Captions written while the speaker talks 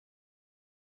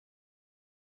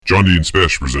Jondi and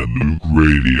Spesh present Loöq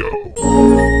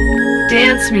Radio.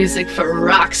 Dance music for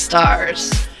rock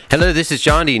stars. Hello, this is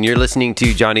Jondi, and you're listening to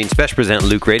Jondi and Spesh present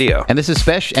Loöq Radio. And this is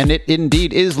Spesh, and it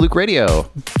indeed is Loöq Radio.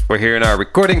 We're here in our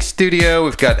recording studio.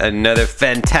 We've got another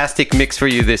fantastic mix for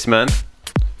you this month.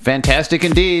 Fantastic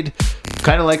indeed.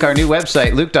 Kind of like our new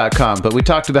website, Loöq.com, but we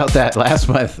talked about that last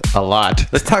month a lot.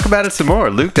 Let's talk about it some more.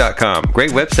 Loöq.com.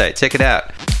 Great website. Check it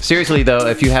out. Seriously, though,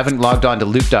 if you haven't logged on to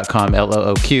Loöq.com,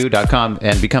 Looq.com,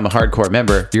 and become a hardcore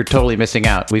member, you're totally missing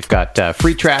out. We've got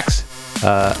free tracks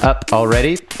up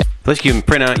already. Plus, you can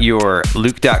print out your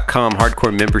Loöq.com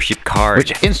hardcore membership card.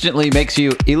 Which instantly makes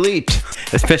you elite.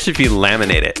 Especially if you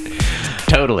laminate it.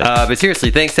 Totally. But seriously,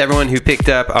 thanks to everyone who picked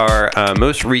up our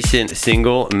most recent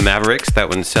single, Mavericks. That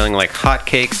one's selling like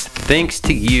hotcakes. Thanks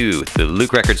to you, the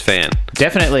Loöq Records fan.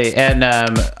 Definitely. And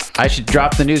I should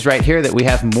drop the news right here that we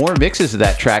have more mixes of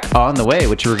that track on the way,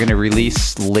 which we're going to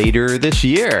release later this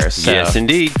year. So, yes,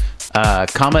 indeed.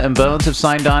 Comma and Bones have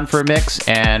signed on for a mix,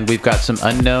 and we've got some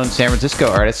unknown San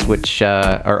Francisco artists, which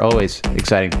are always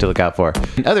exciting to look out for.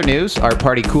 In other news, our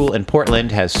party Cool in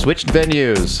Portland has switched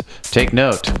venues. Take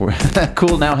note.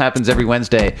 Cool now happens every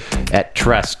Wednesday at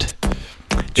Trust.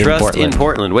 In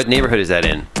Portland. What neighborhood is that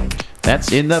in?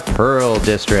 That's in the Pearl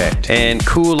District. And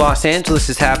Cool Los Angeles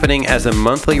is happening as a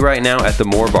monthly right now at the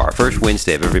Moore Bar, first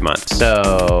Wednesday of every month.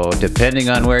 So, depending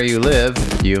on where you live,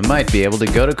 you might be able to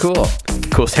go to Cool.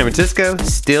 Cool San Francisco,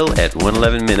 still at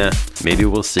 111 Minna. Maybe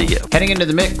we'll see you. Heading into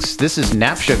the mix, this is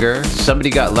Nap Sugar, Somebody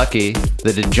Got Lucky,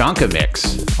 the Dajonka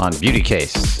mix on Beauty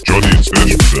Case. Jondi and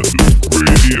Spesh present Loöq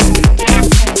Radio.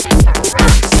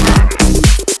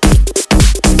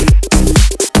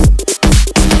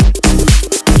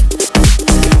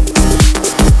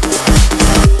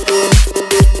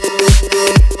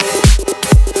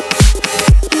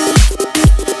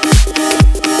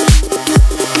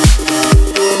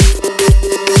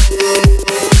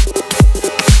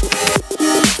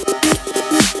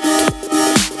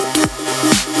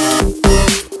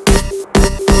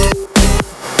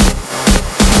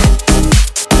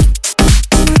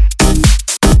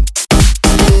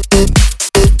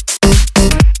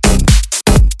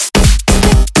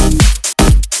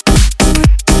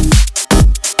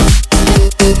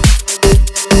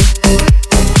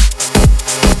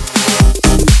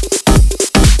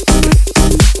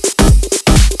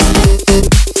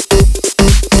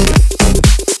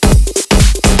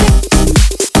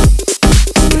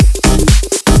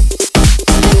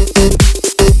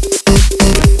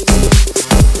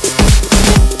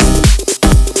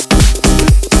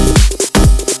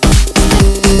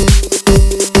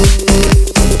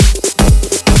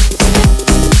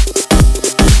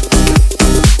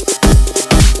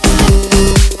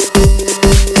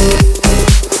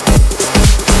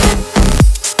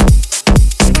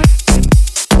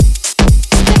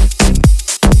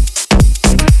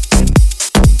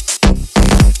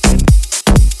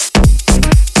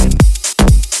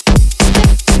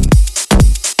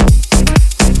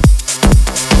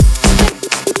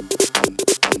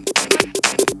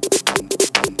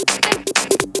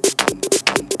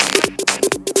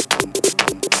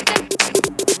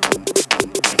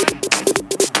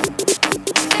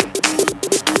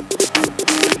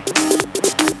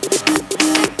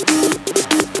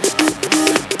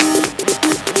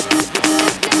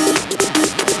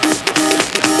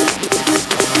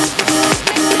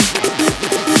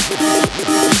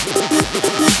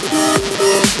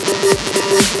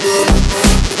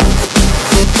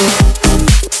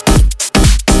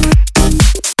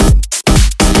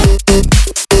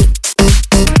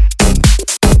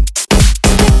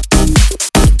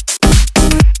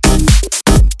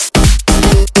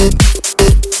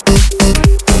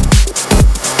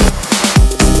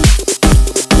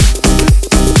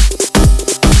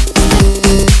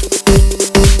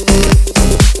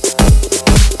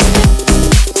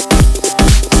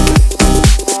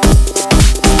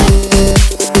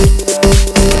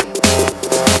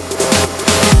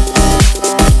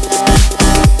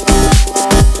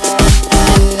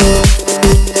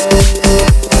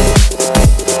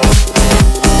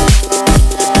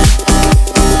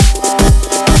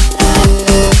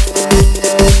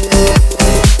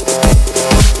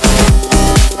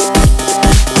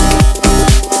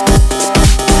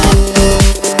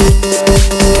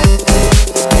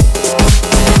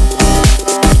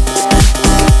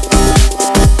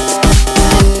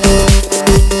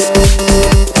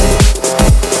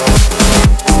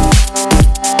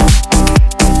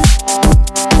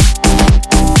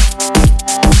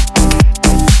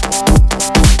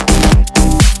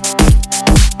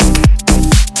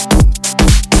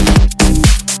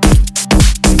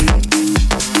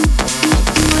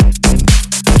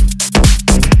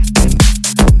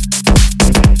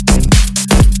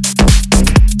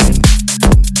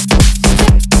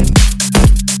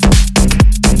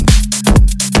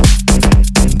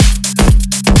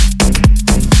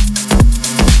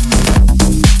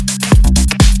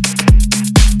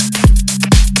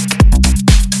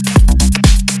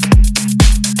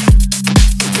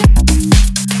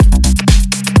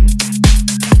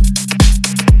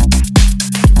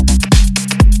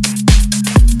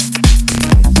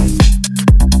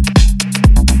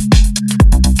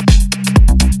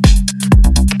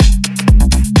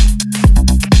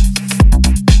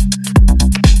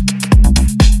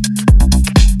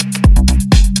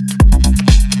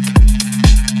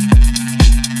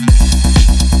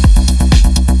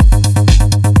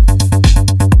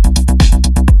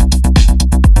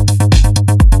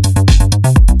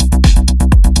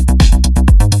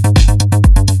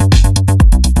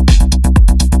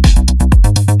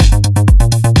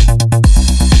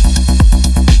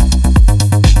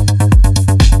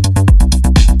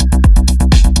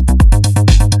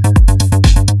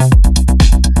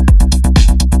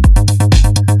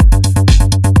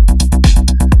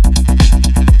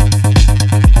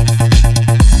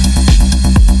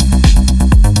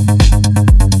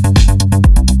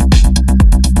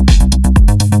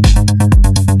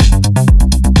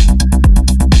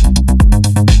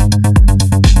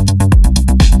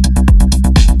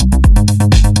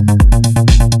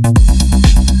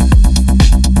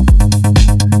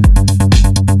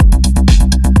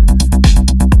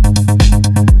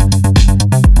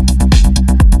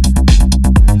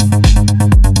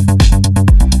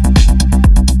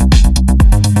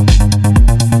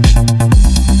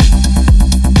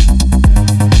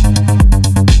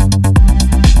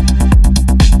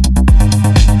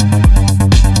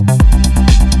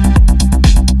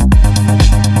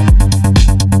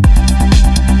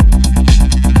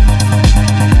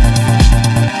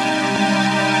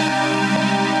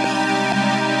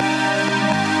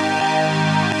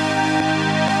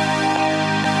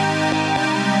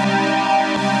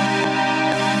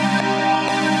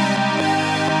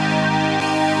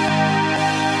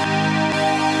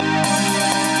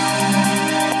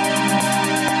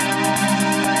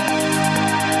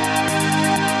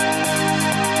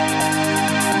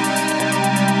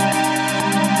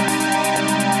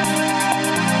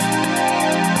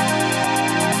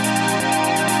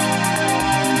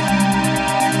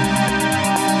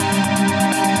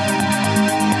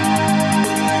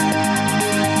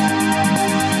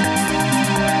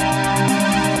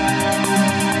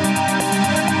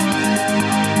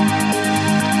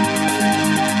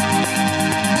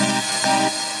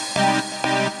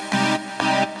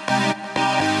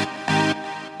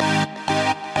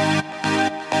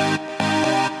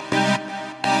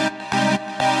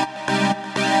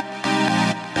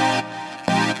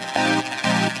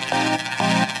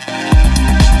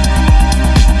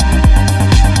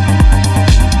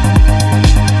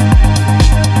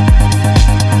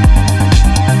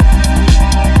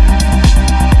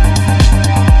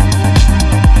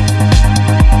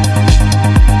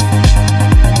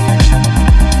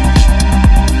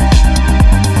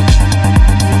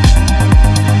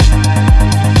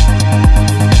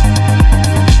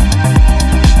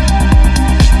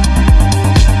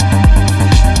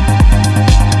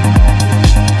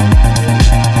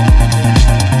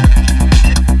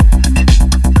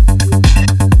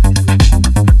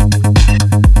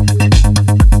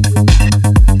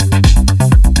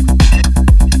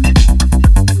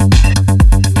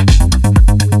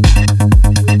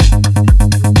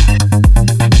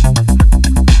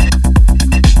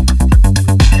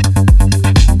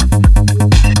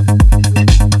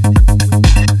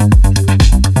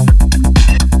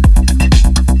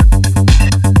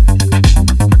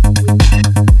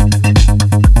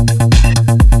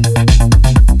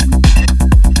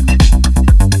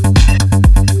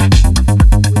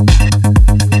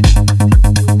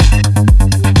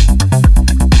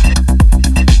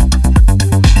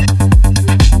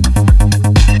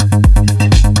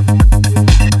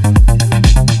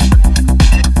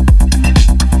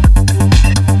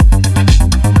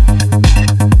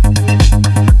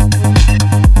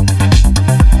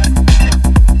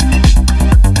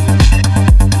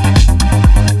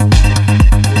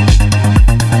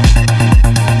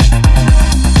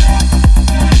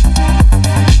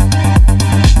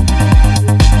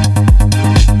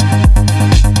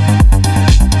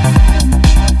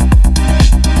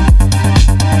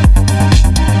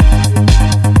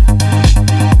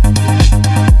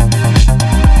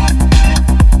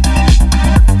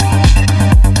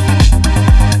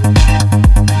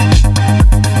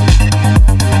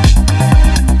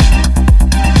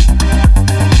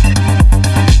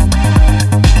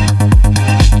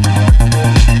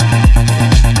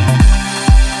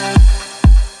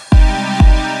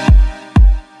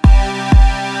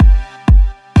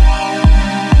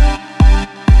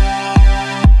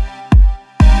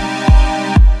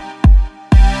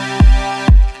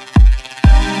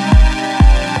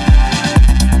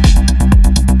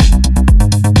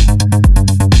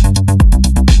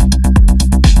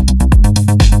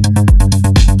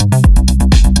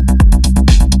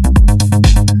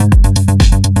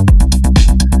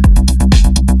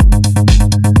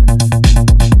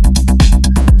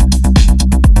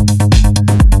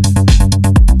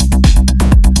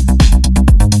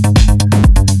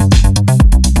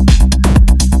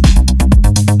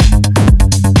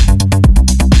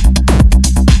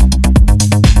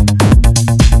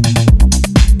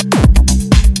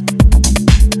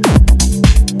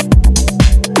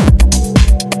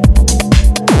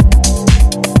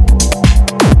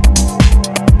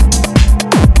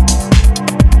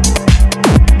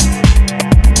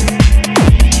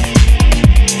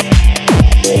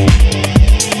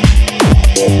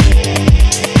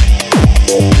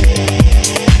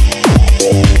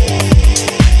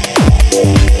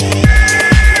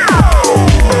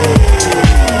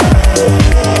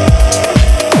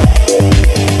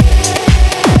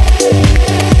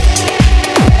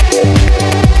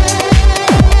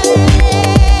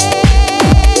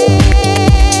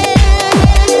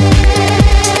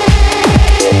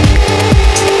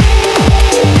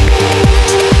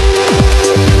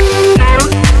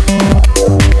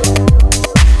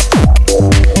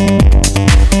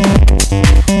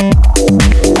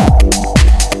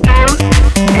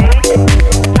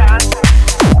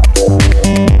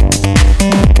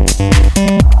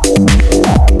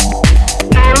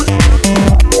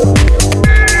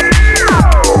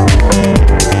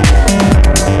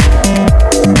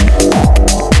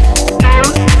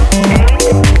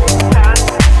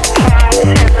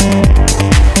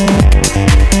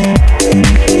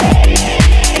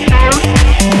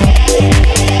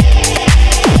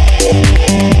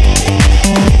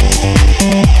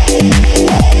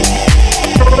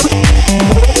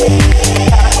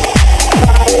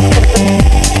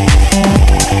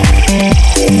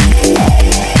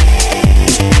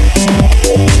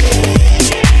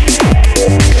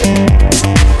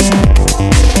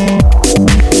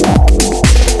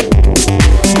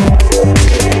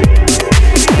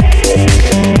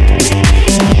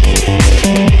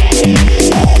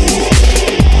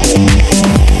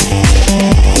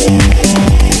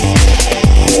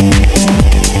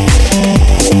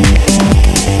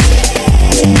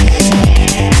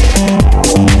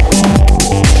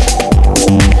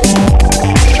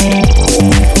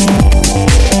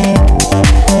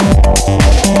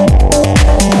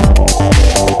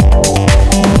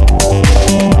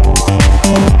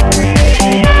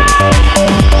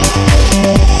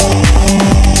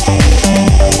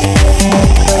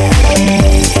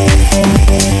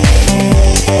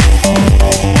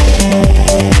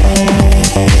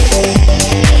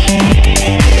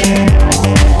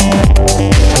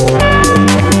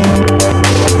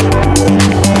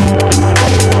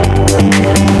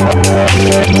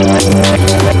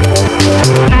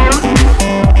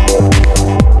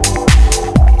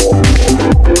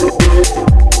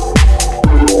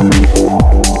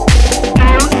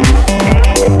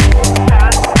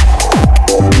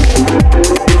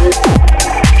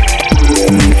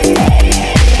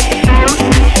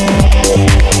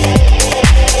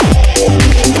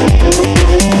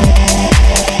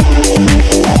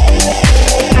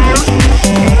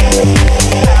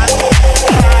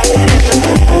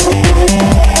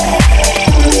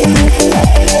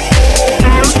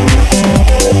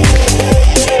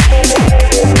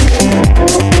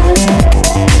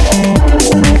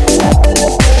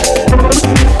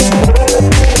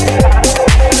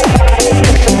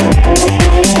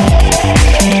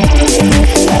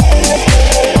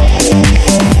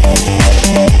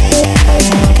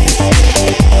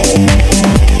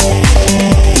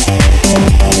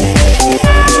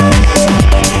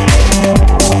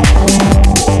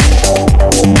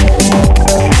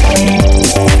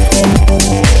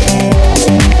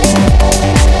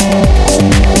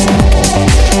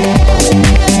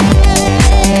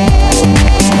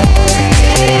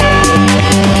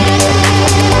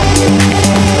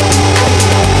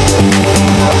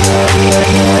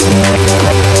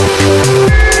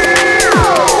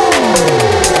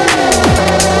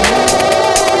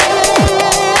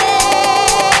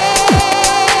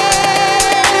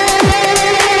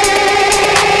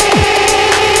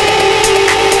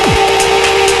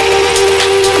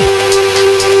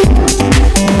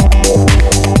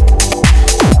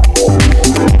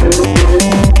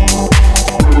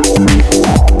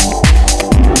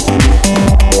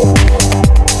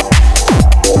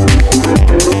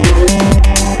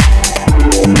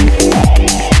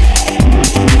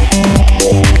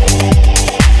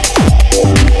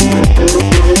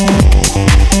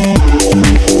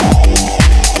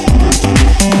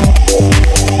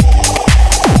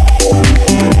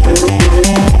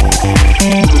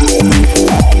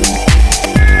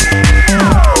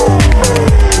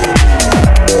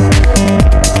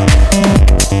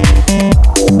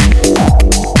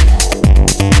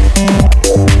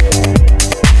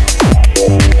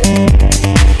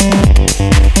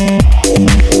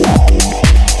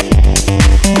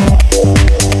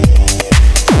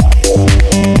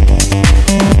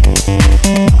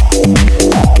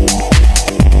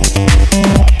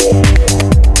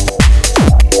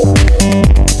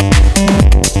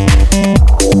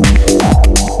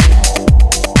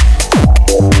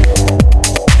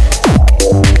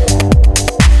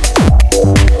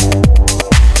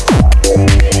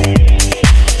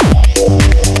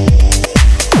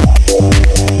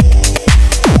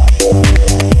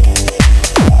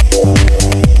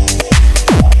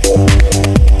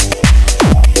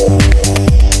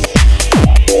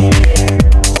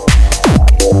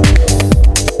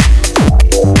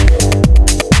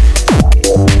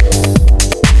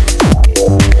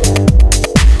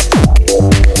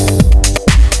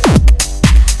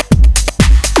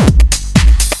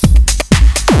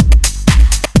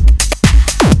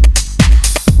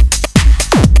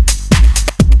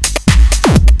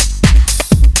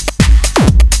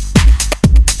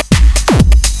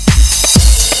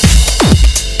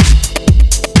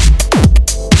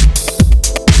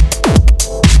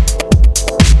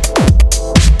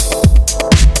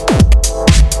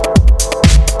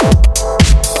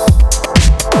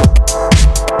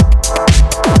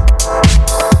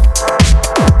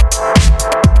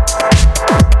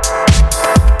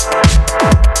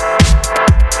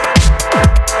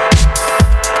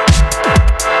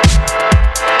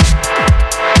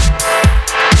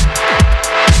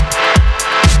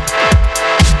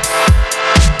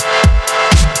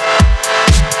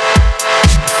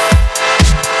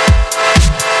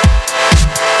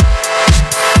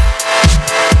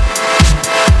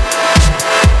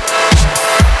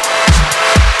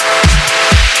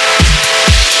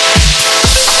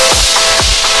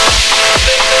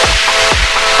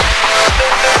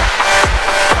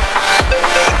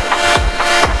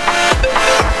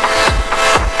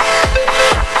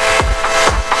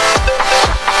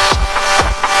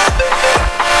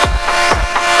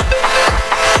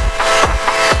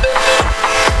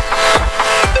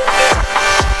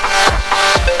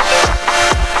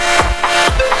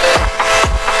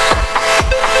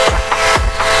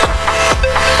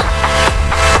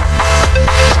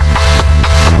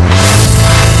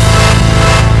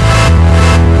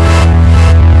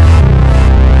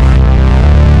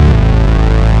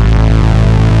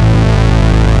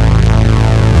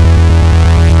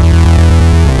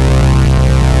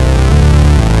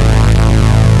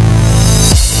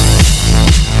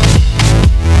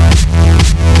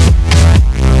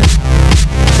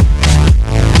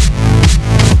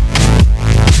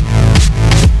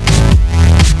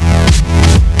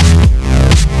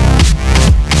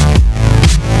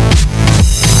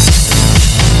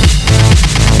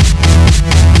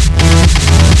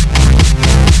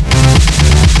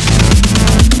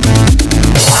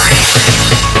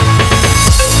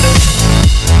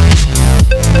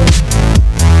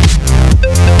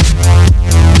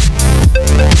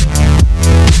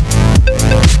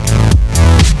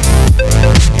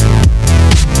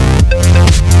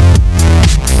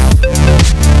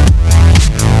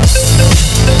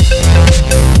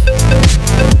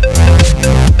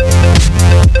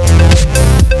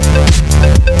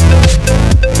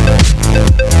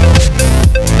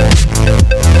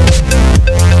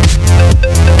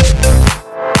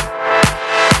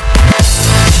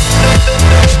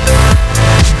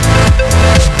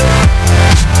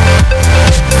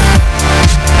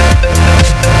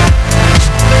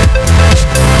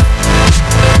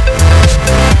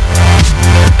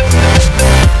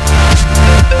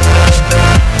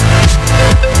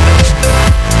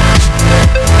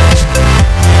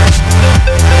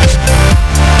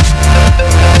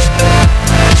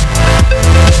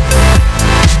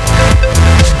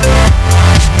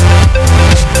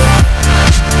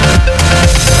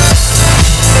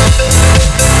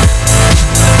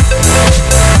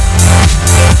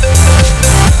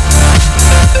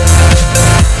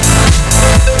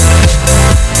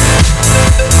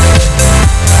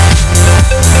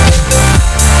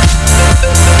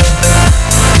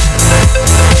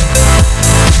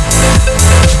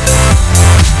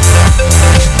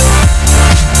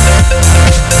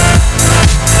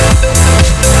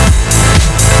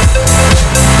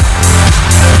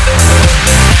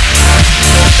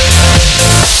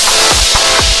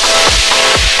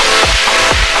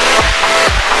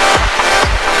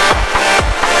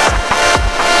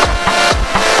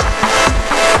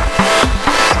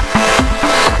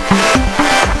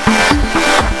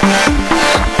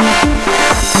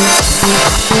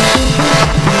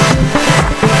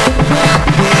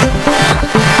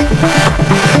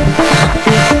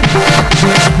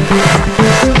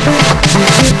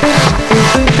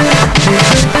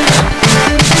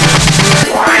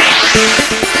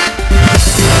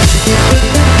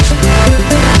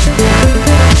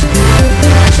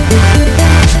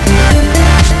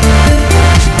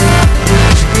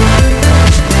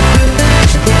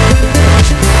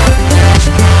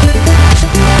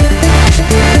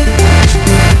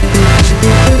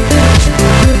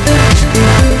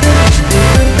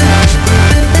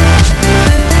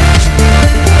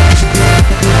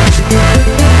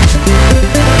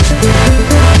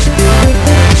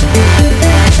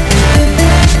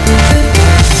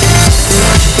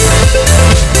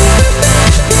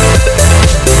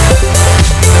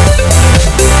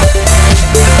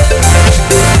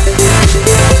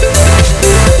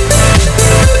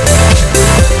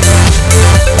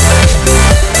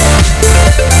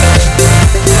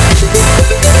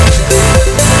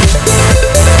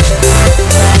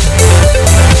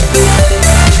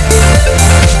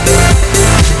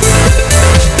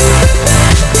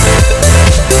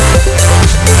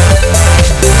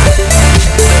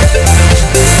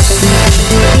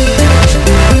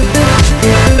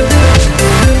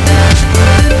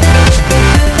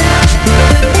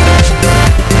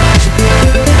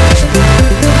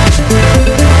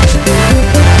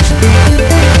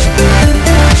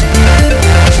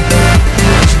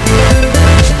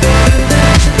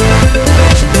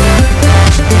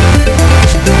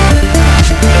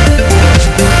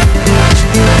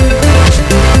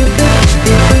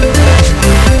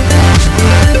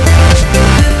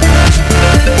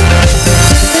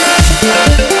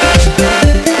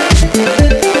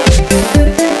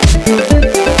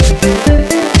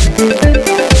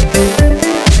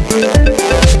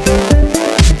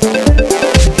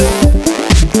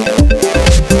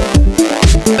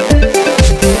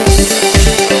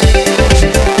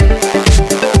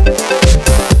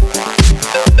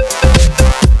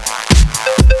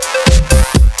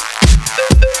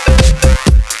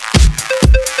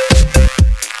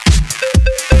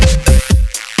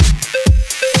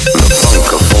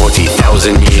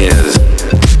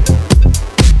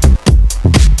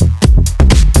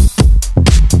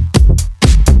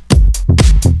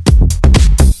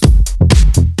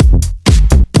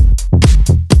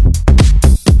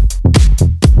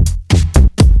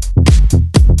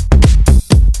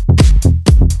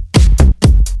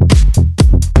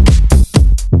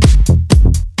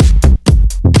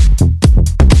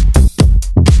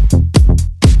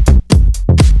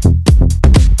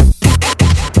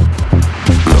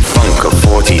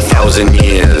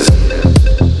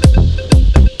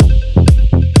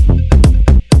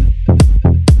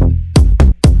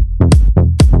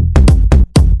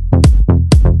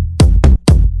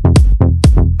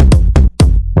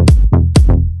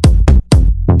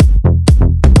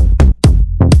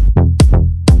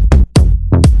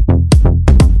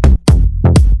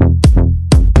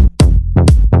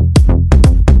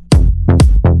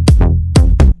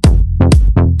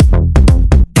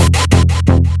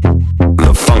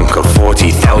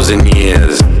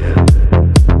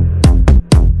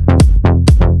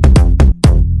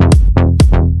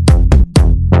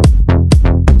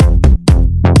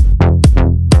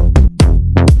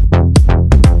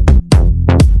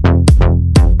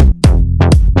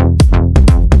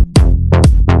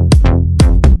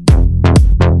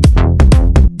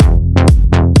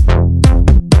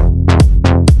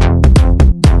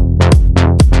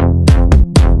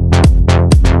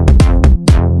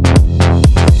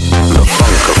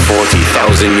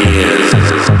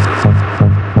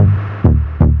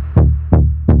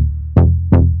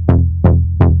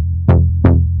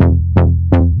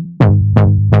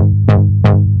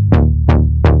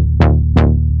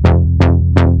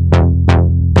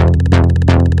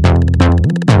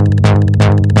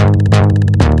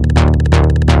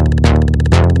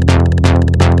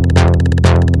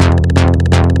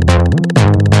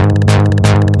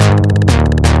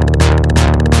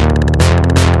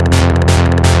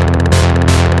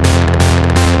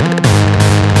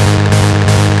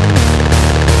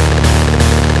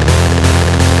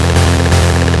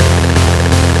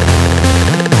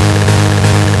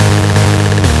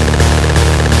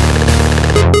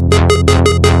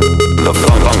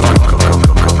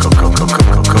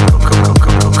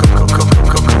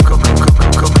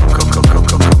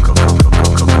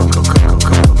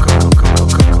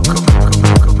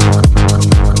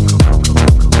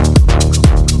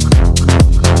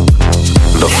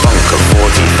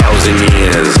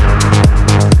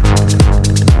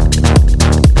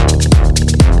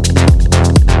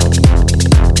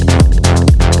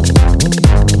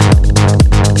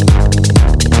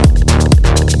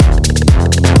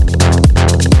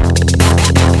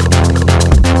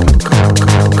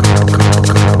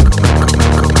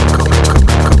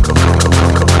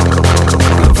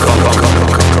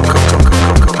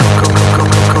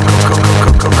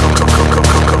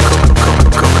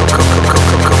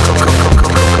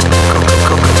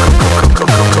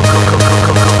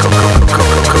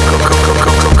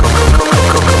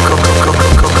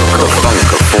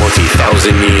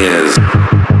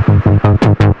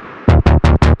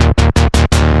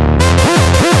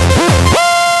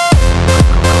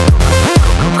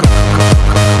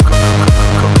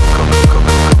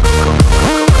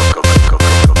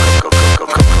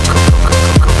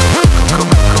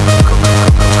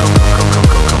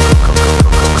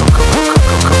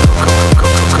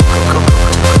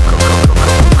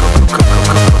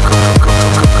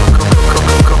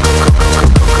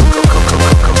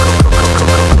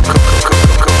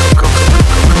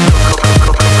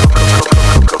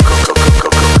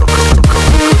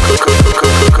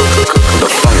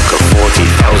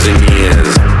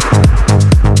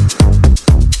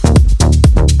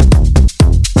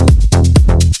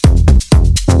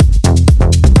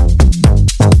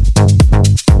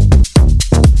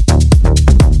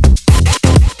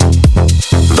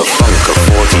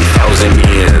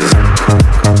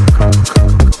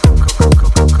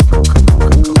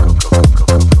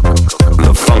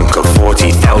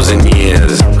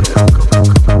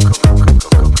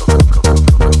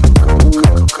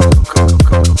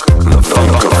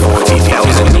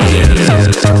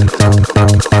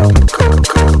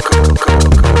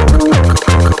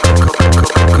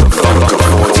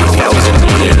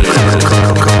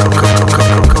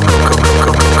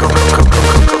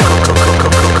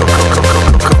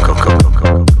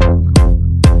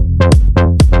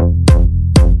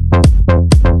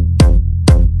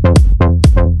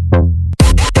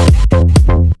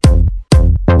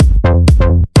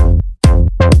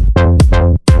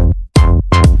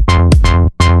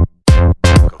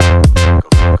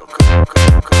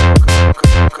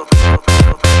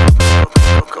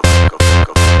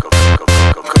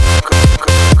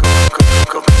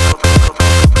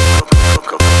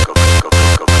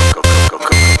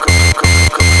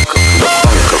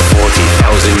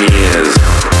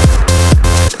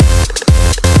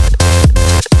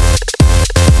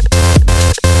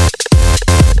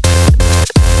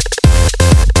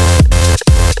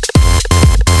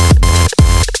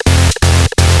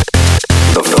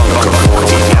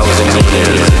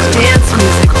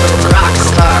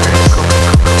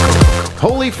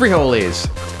 Holy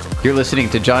Freeholies! You're listening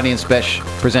to Jondi and Spesh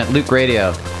present Loöq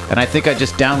Radio, and I think I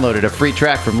just downloaded a free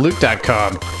track from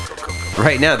Loöq.com.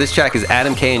 Right now, this track is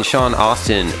Adam K. and Sean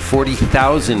Austin,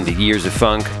 40,000 Years of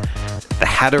Funk, the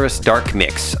Hatteras Dark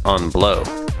Mix on Blow.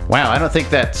 Wow, I don't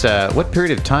think that's... what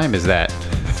period of time is that?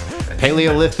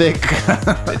 Paleolithic?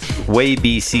 Way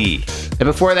BC. And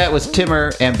before that was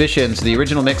Timur Ambitions, the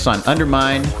original mix on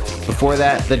Undermine. Before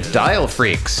that, the Dial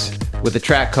Freaks with a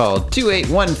track called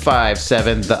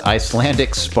 28157, the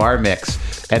Icelandic Spar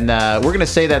Mix. And we're going to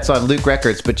say that's on Loöq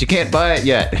Records, but you can't buy it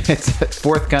yet. It's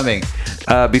forthcoming.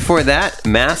 Before that,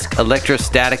 Mask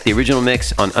Electrostatic, the original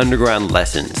mix on Underground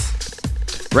Lessons.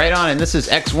 Right on, and this is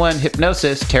X1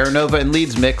 Hypnosis, Terra Nova and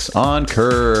Leeds mix on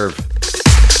Curve.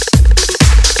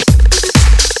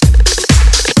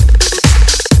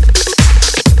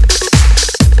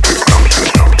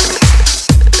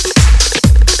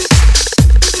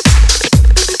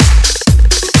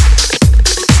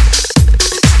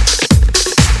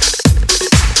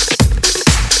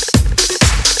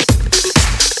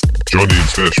 Jondi and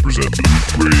Spesh present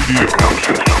Loöq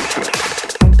Radio.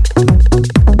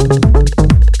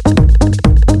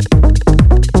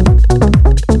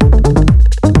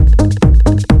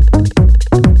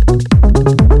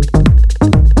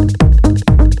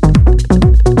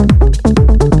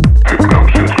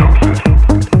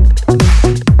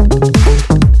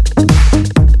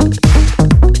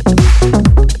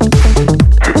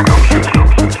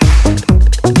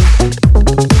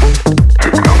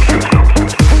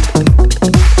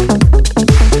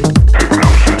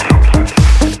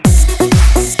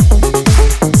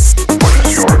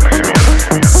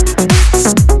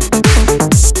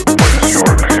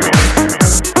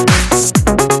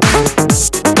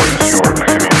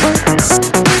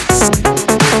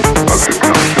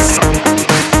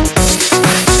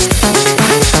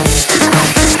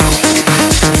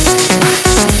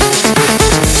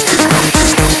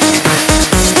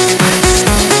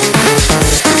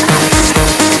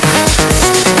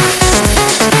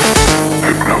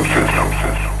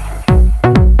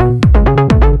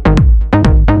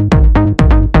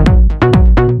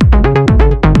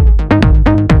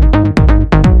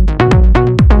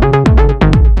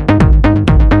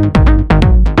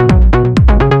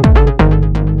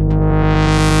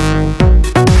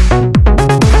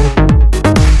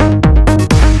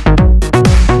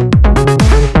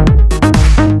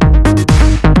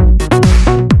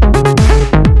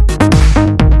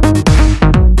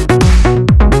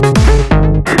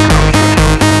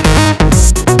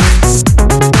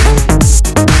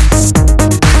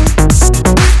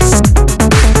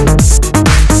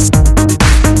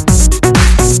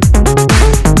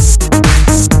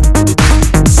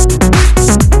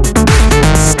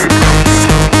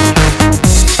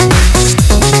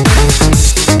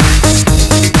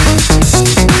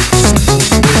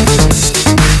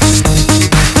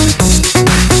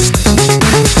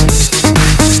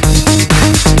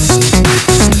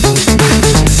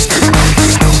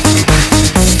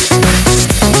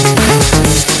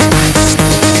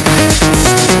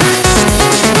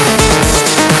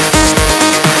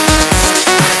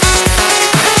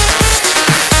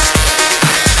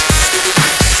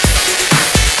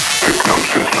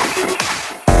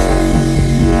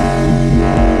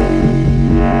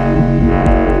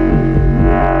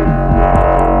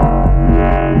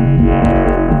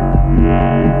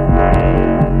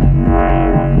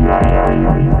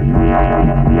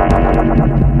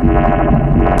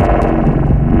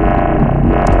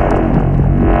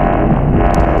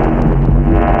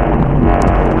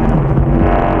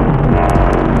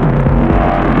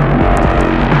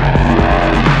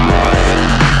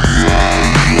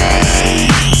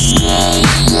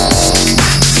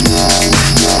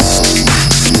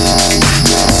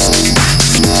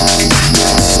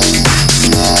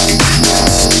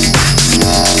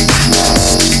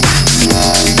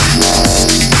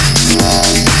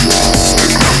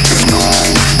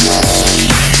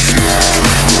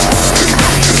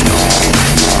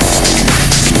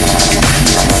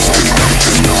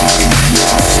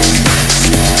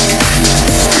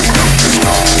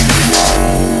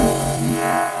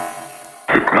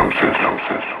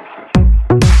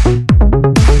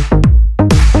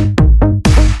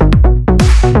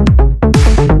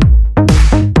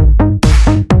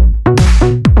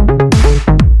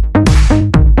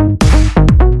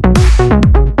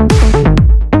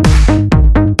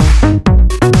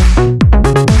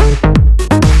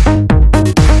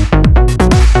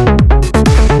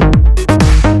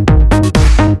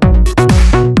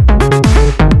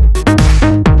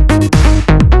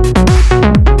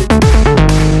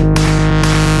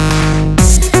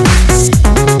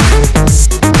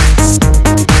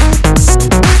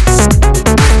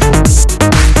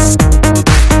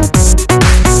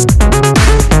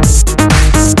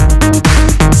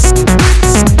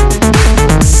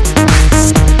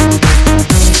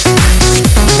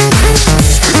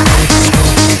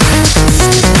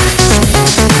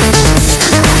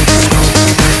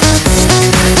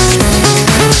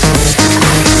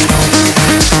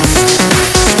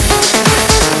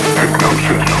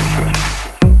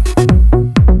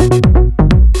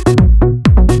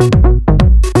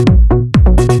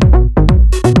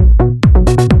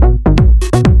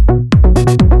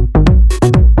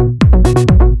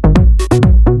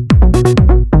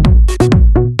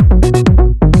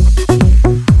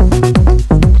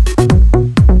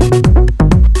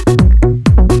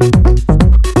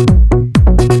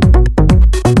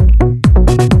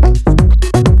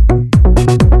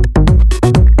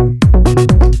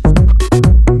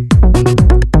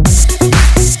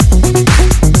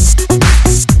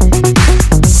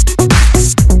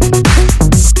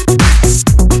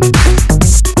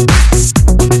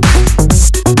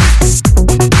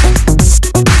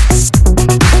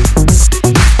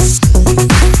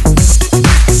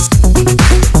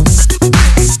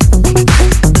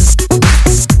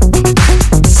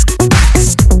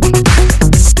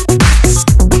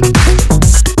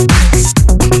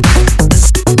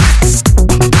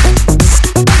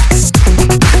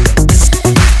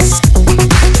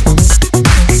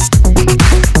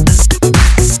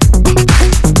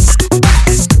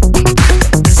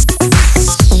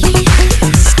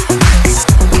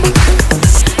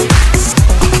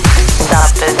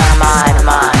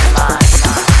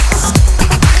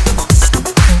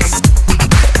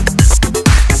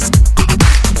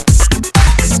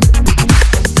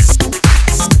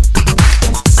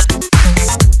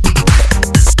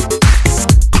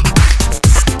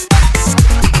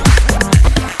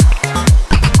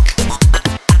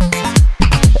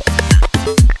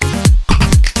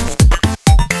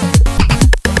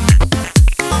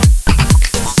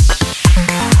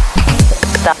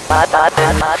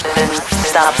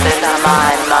 Stop in my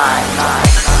mind.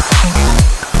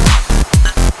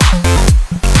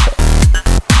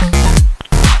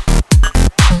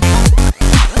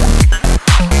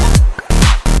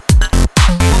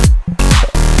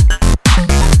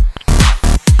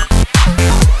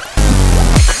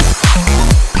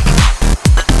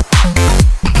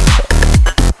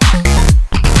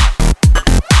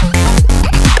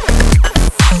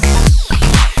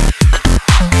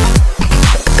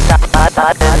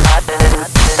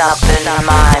 Stop in my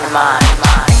mind.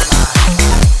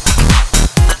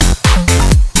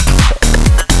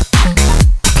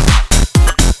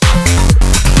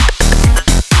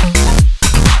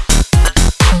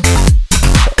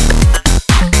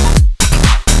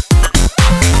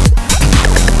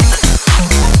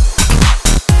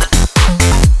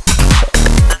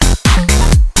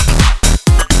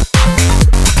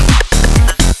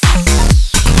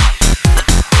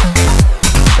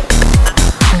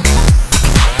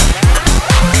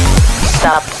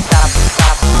 Stop.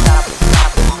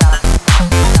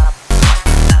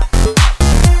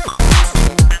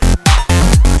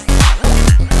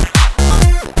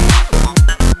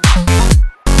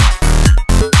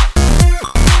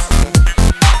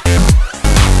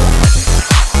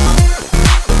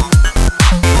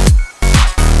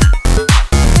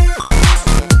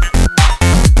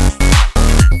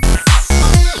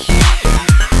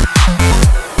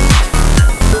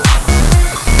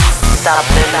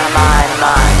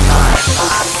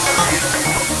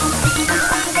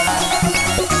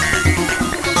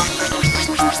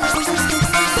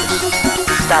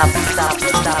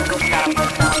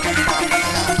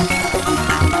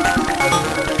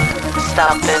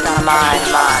 Stop in my mind.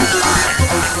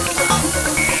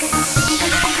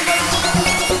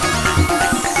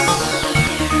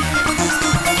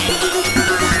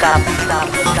 Stop in my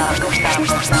mind.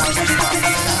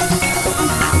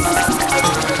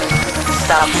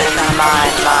 Stop in my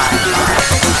mind.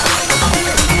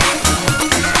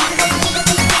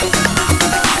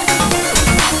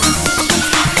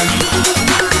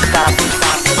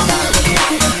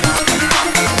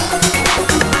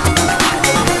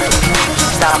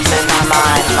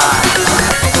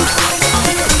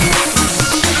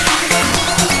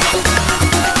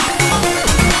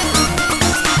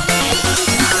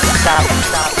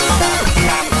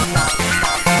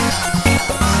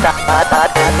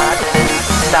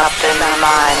 Stop in my mind. Stop in my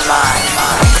mind.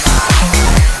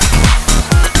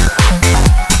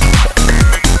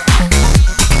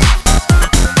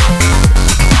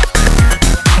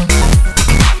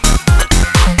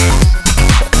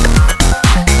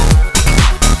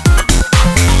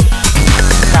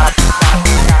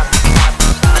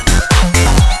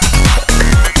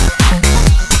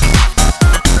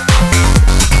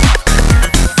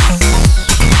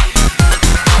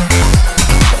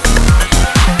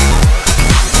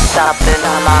 Stop in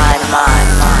my mind.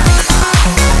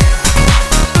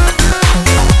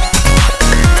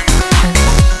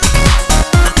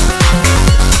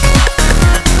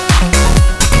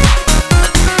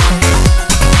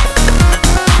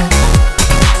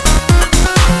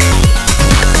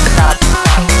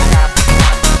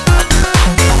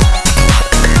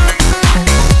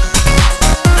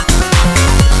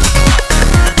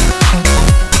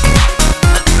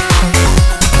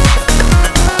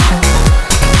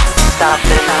 Stop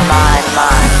in my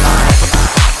mind.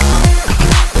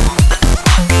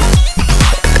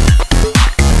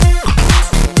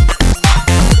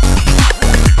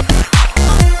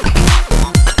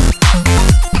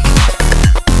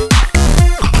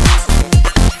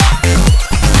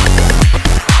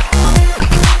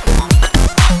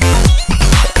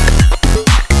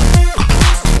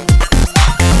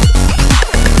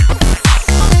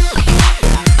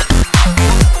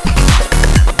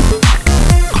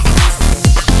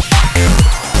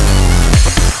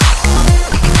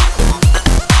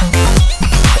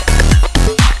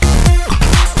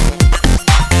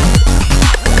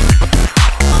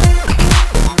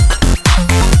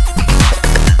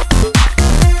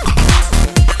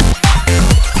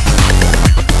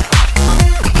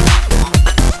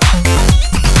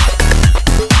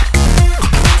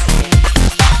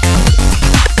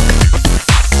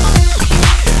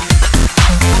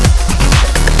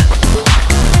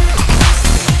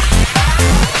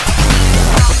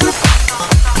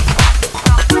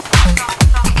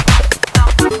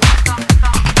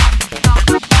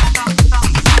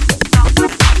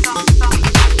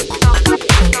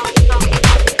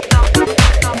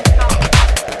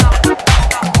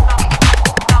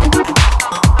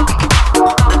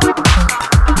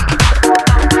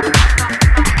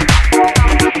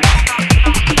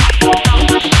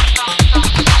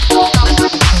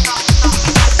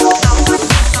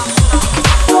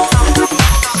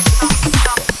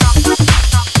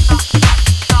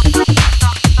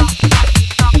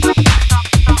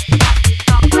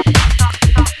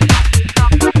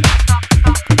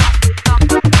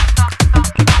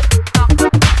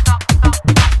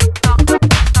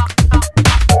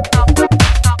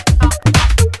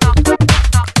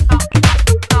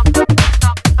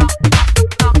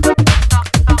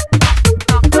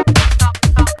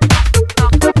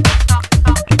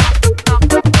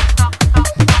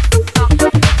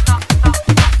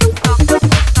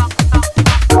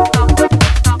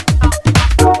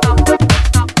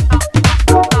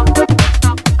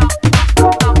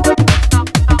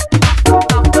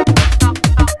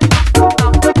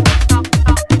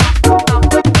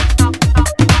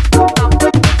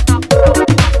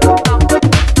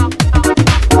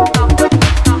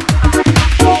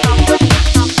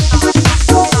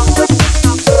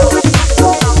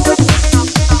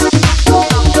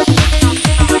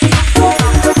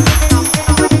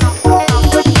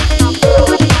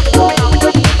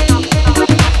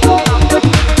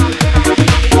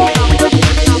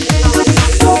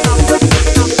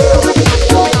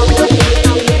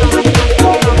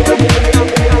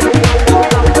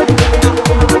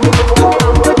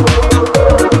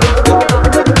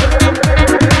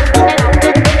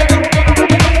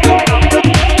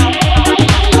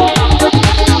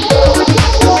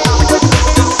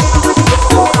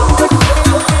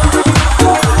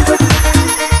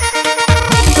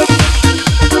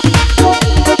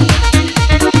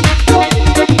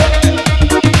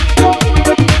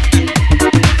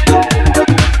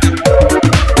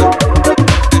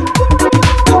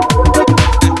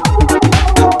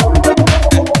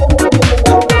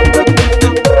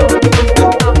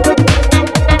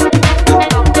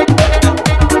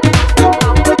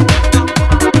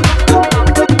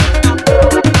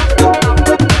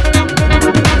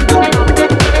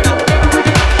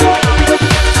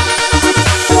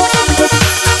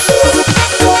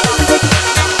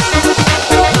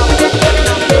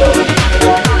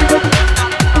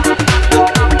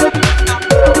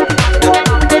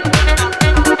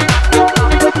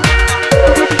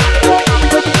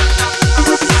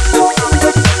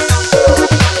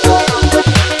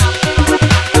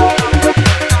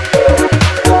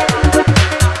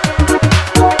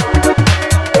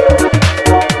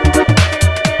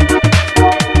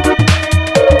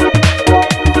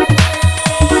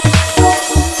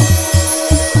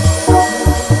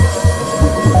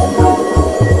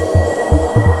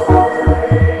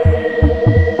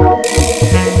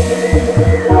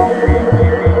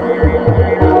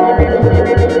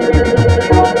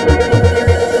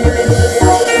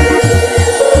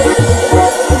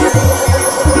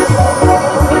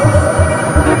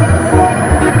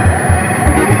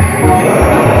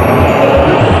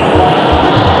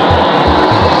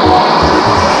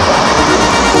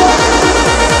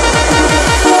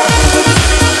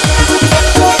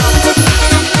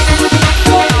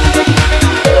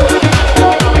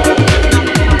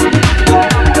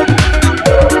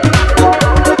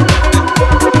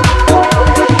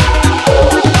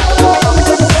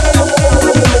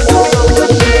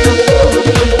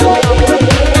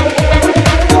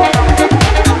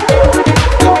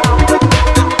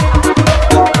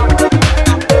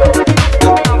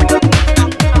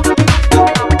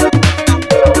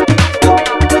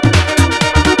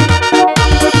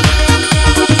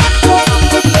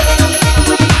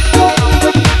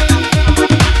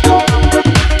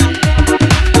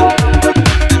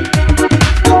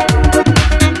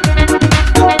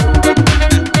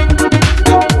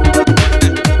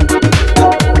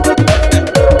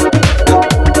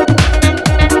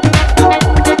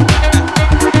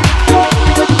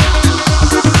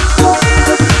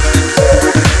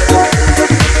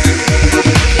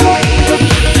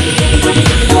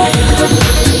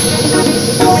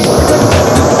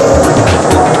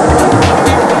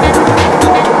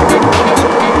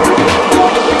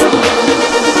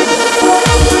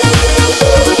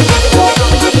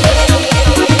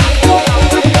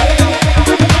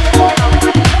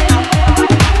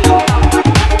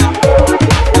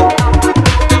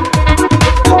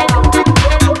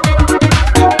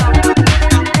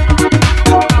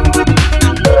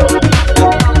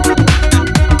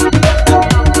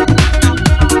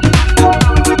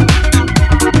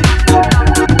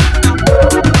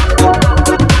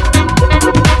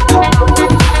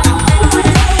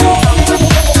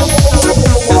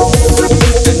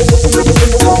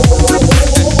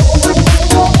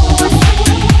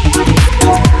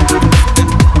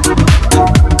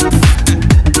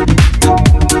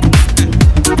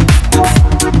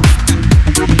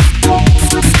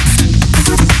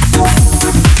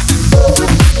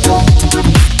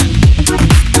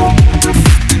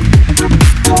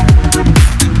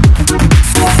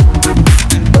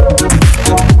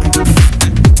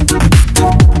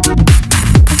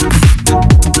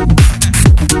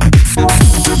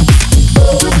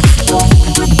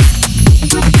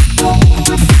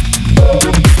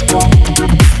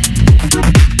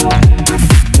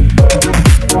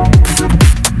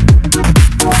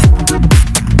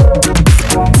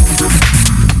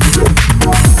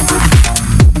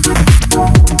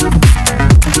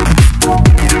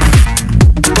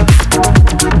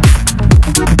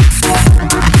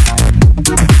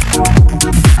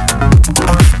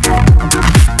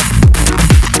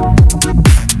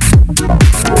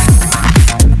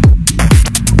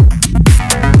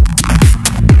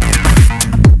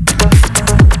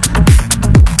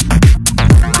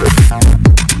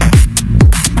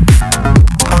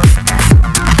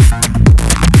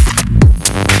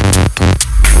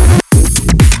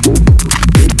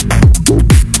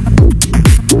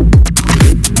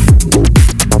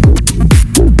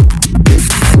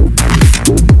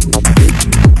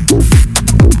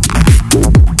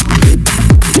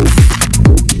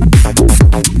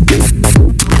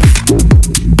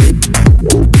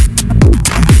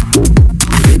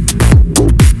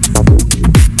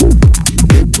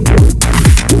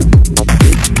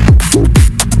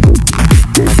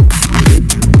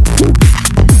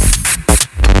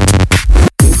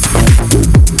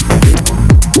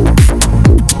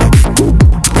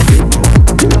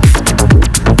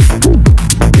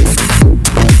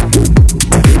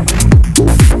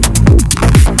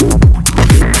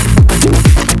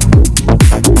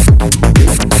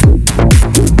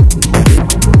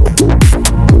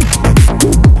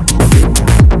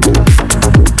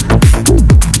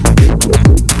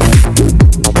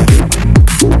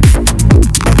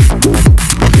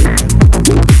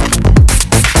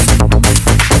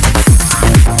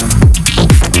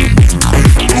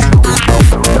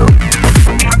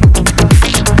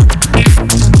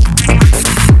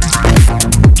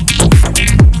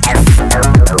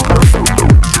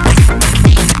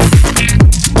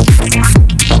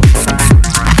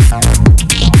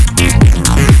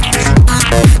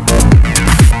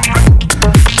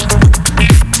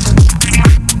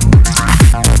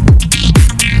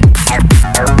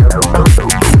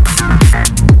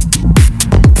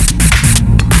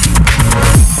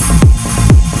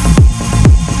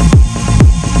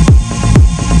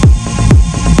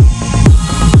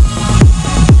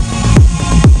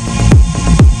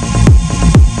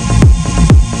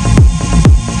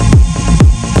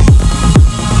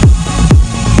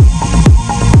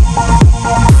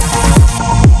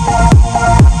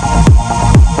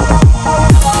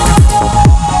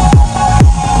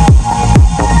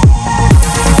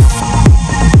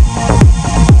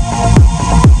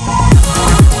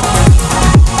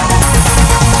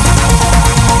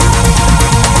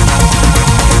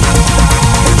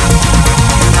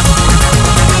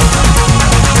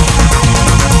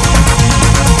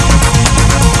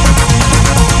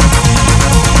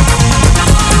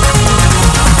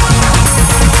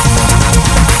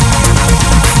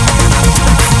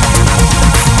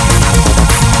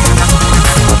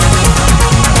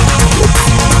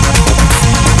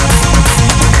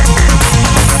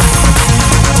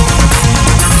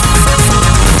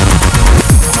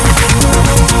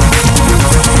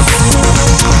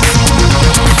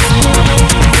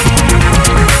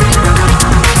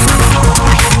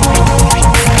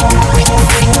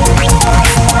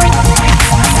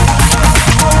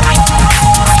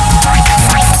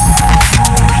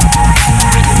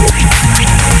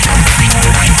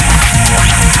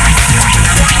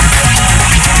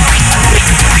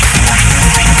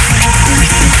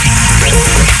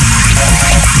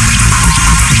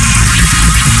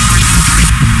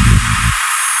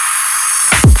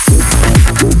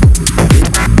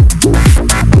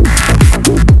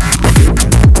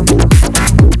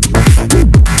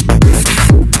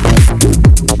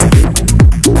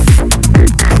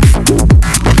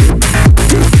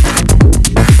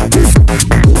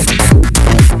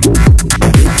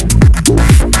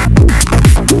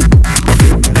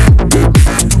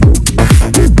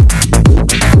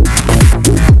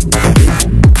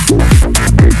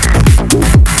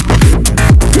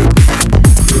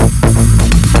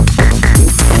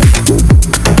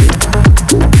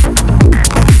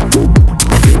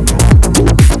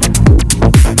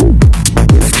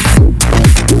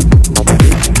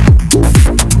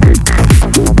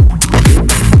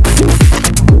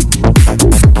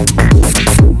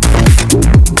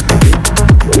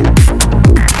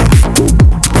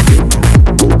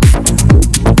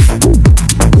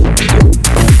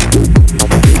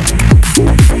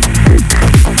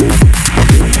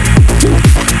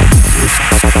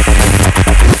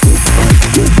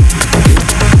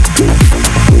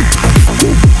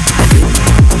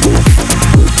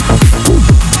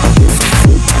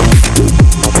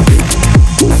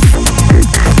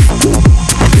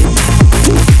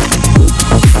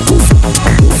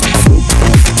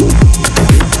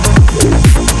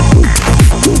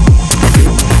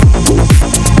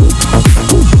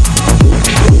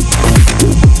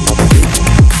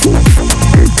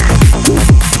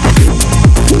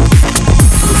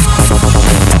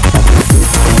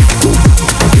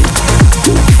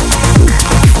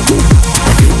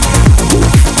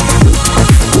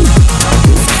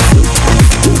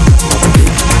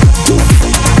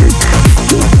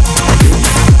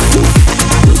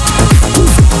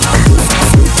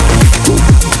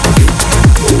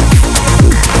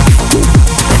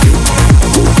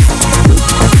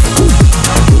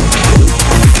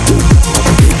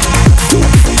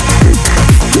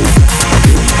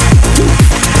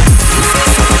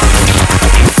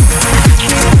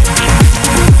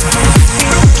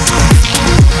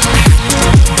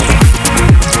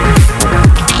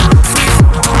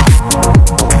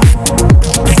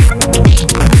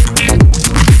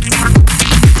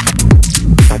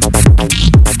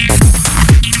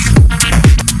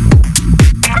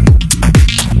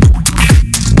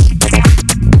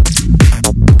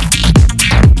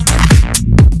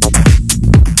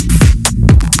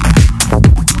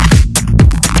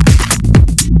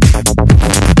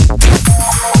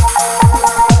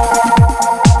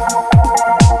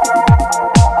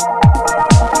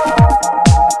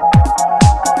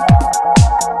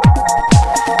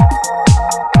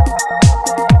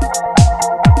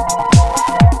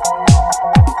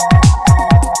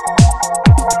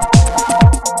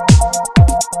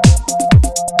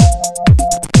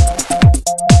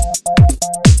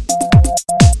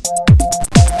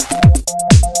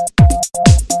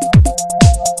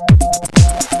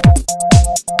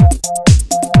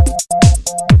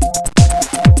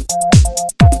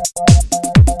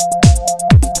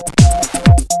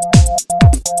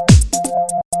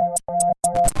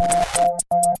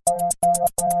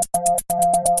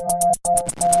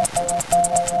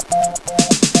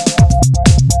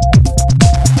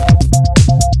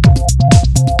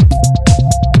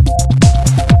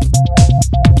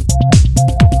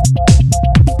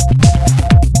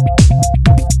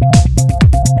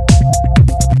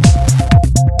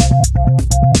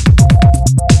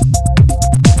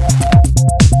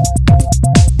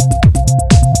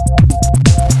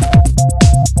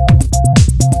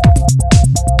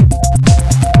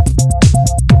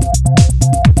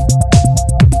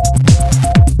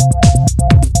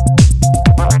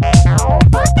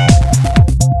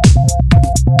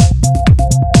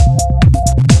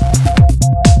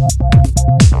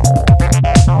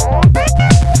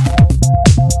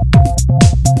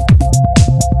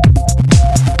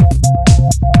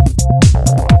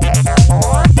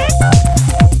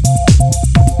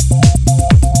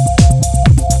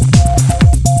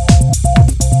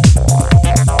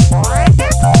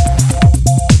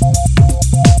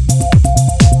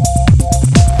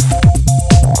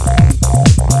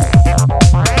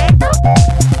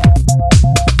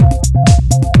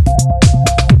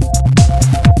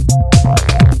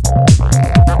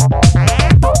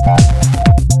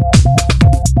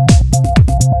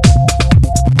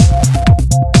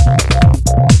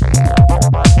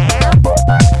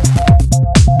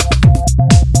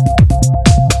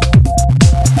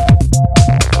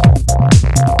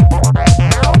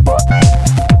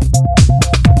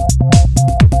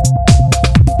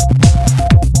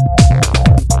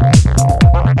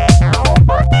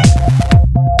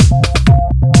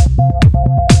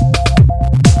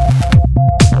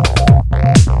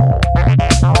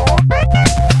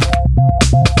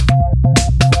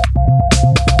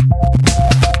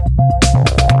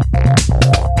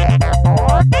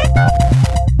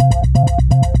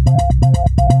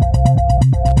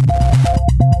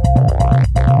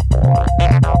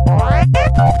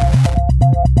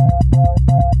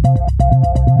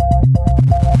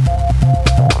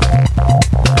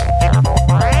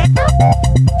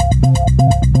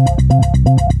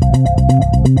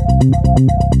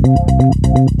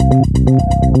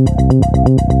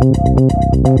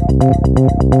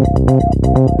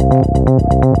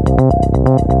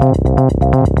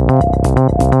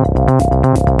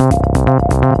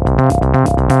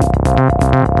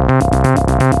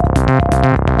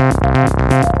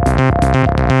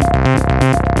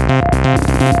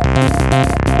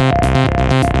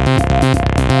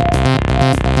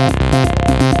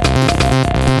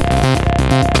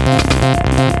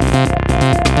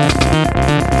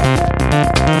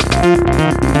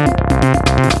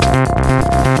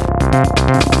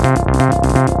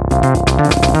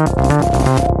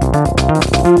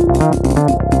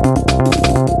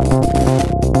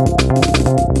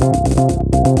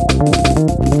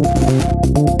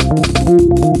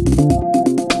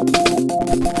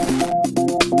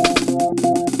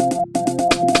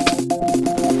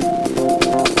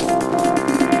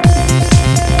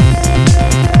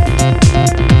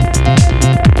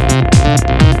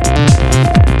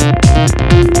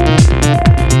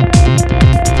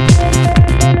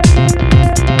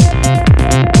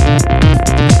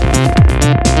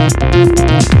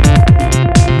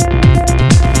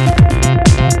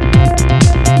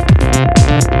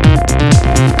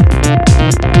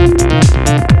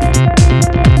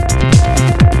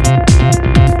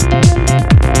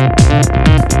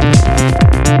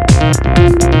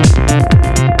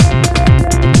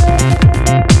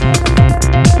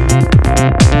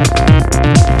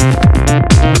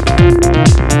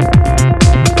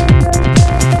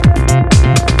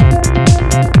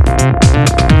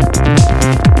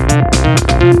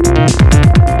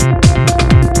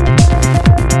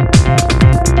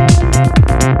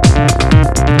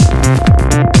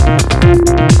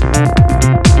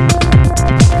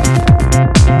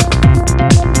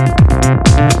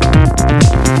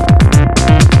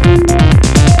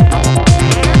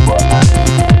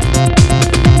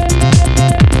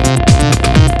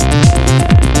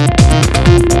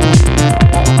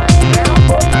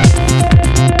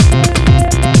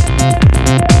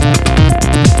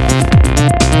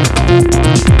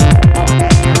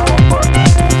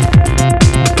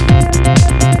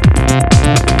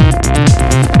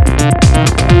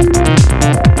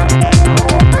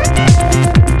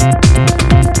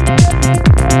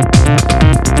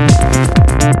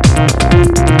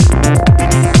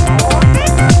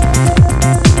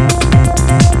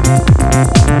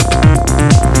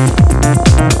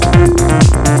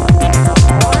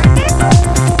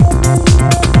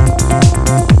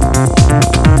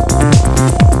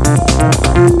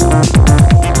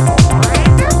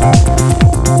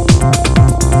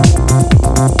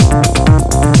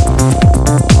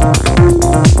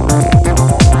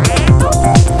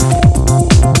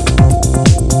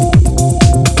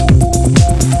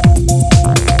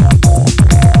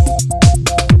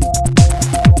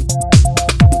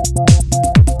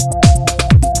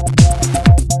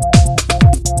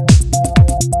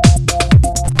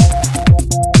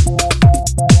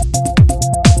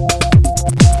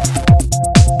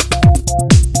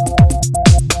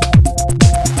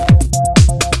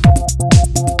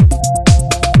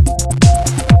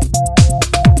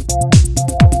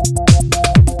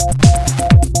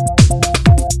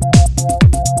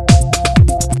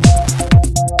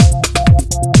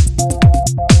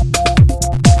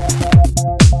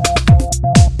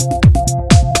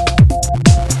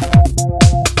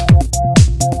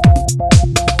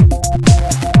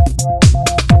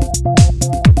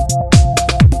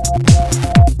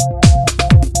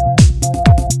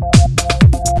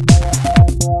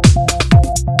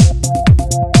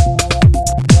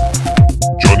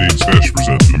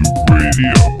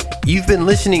 been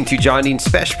listening to Jondi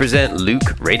Spesh present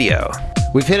Loöq Radio.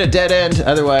 We've hit a dead end,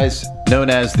 otherwise known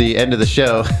as the end of the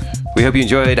show. We hope you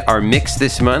enjoyed our mix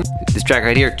this month. This track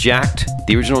right here, Jacked,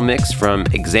 the original mix from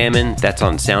Examine, that's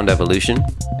on Sound Evolution.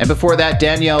 And before that,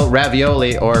 Danielle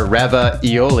Ravioli, or Rava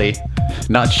Ioli,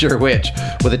 not sure which,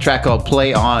 with a track called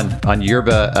Play On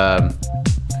Yerba,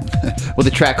 with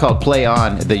a track called Play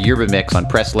On, the Yerba mix on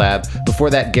Press Lab. Before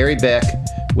that, Gary Beck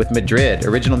with Madrid,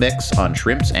 original mix on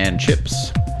Shrimps and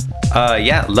Chips.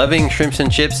 Loving Shrimps and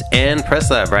Chips and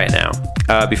Press Lab right now.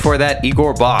 Before that,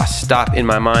 Igor Boss, Stop in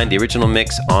My Mind, the original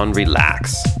mix on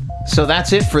Relax. So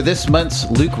that's it for this month's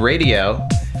Loöq Radio.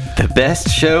 The best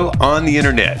show on the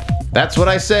internet. That's what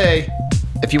I say.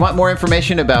 If you want more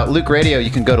information about Loöq Radio,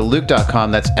 you can go to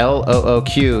Loöq.com. That's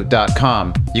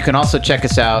LOOQ.com. You can also check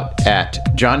us out at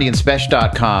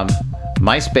JondiandSpesh.com,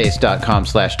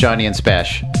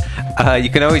 MySpace.com/JondiandSpesh. You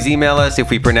can always email us if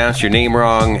we pronounce your name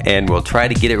wrong, and we'll try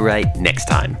to get it right next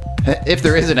time. If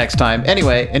there is a next time.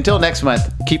 Anyway, until next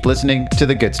month, keep listening to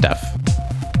the good stuff.